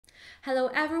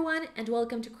Hello everyone and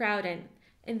welcome to Crowdin.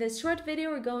 In this short video,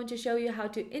 we're going to show you how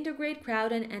to integrate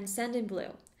Crowdin and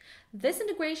SendinBlue. This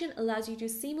integration allows you to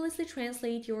seamlessly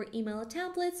translate your email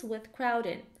templates with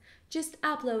Crowdin. Just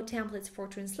upload templates for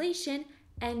translation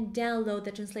and download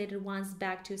the translated ones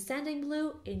back to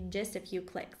SendinBlue in just a few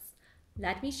clicks.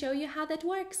 Let me show you how that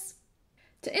works.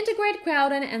 To integrate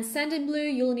Crowdin and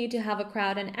SendinBlue, you'll need to have a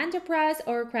Crowdin Enterprise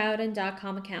or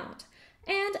Crowdin.com account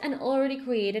and an already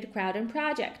created Crowdin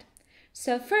project.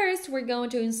 So first, we're going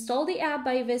to install the app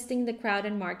by visiting the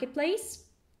Crowdin Marketplace.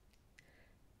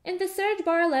 In the search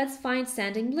bar, let's find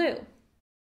SendinBlue.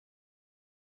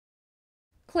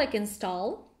 Click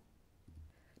Install.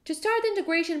 To start the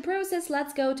integration process,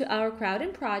 let's go to our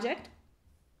Crowdin project.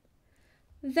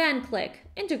 Then click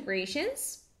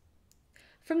Integrations.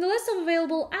 From the list of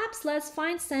available apps, let's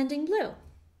find SendinBlue.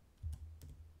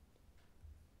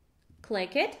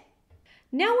 Click it.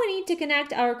 Now we need to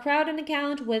connect our Crowdin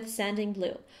account with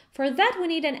SendinBlue. For that, we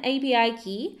need an API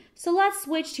key, so let's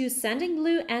switch to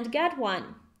SendinBlue and get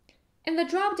one. In the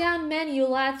drop-down menu,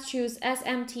 let's choose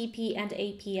SMTP and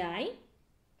API,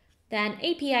 then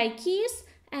API keys,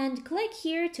 and click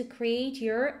here to create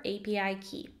your API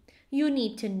key. You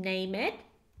need to name it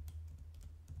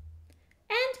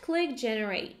and click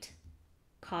Generate.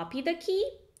 Copy the key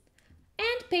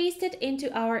and paste it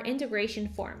into our integration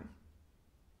form.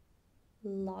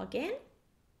 Login.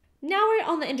 Now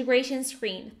we're on the integration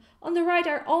screen. On the right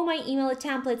are all my email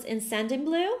templates in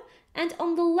SendinBlue, and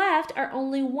on the left are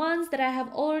only ones that I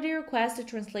have already requested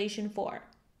translation for.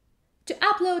 To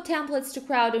upload templates to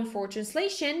Crowdin for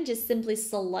translation, just simply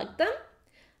select them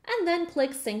and then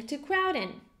click Sync to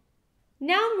Crowdin.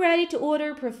 Now I'm ready to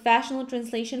order professional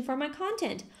translation for my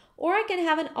content, or I can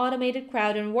have an automated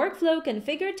Crowdin workflow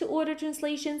configured to order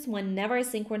translations whenever I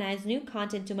synchronize new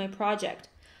content to my project.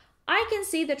 I can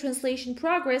see the translation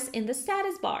progress in the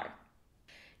status bar.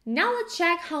 Now let's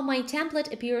check how my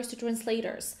template appears to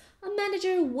translators. A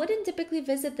manager wouldn't typically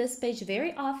visit this page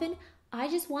very often. I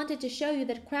just wanted to show you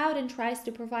that Crowdin tries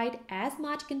to provide as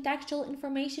much contextual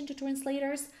information to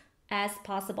translators as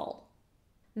possible.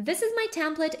 This is my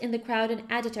template in the Crowdin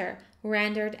editor,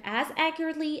 rendered as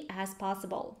accurately as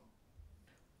possible.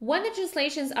 When the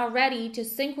translations are ready, to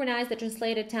synchronize the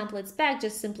translated templates back,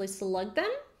 just simply select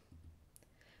them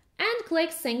and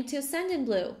click Sync to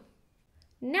SendinBlue.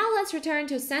 Now let's return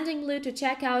to SendinBlue to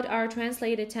check out our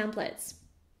translated templates.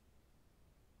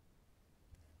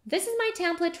 This is my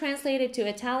template translated to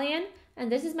Italian,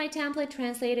 and this is my template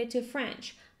translated to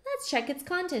French. Let's check its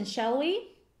content, shall we?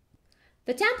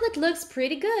 The template looks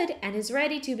pretty good and is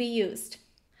ready to be used.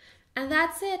 And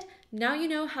that's it. Now you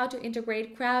know how to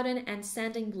integrate Crowdin and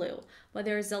SendinBlue, but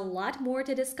there's a lot more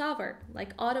to discover,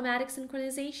 like automatic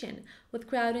synchronization. With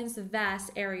Crowdin's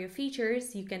vast array of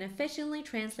features, you can efficiently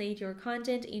translate your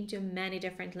content into many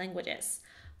different languages.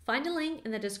 Find a link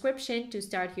in the description to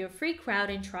start your free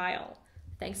Crowdin trial.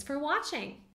 Thanks for watching!